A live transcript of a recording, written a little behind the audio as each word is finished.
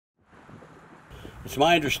It's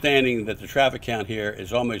my understanding that the traffic count here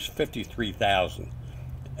is almost 53,000,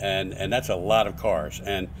 and that's a lot of cars.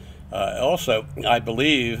 And also, I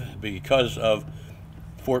believe because of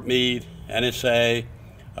Fort Meade, NSA,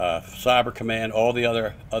 Cyber Command, all the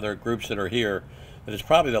other groups that are here, that it's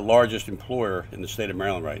probably the largest employer in the state of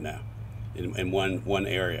Maryland right now, in one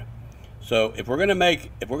area. So if we're going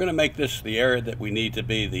to make this the area that we need to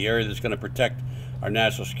be, the area that's going to protect our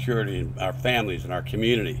national security and our families and our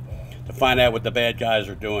community, to find out what the bad guys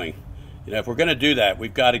are doing, if we're going to do that,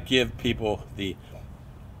 we've got to give people the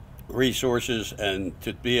resources and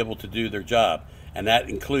to be able to do their job, and that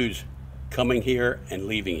includes coming here and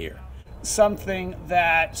leaving here. Something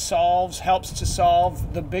that helps to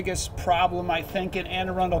solve the biggest problem, I think, in Anne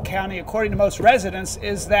Arundel County, according to most residents,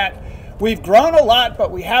 is that we've grown a lot,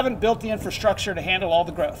 but we haven't built the infrastructure to handle all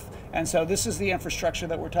the growth. And so this is the infrastructure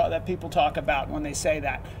that people talk about when they say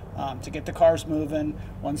that, to get the cars moving.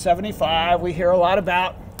 175 we hear a lot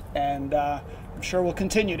about, and I'm sure we'll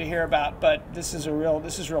continue to hear about, but this is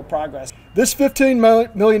real progress. This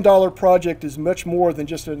 $15 million project is much more than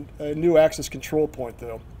just a new access control point,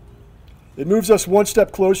 though. It moves us one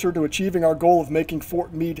step closer to achieving our goal of making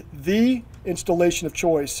Fort Meade the installation of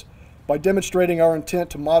choice by demonstrating our intent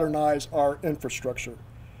to modernize our infrastructure.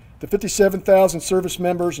 The 57,000 service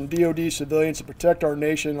members and DoD civilians that protect our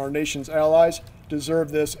nation and our nation's allies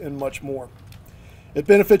deserve this and much more. It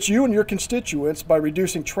benefits you and your constituents by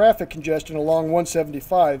reducing traffic congestion along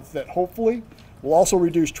 175 that hopefully will also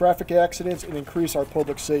reduce traffic accidents and increase our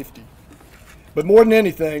public safety. But more than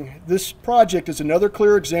anything, this project is another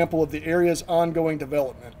clear example of the area's ongoing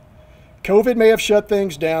development. COVID may have shut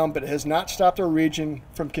things down, but it has not stopped our region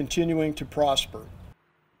from continuing to prosper.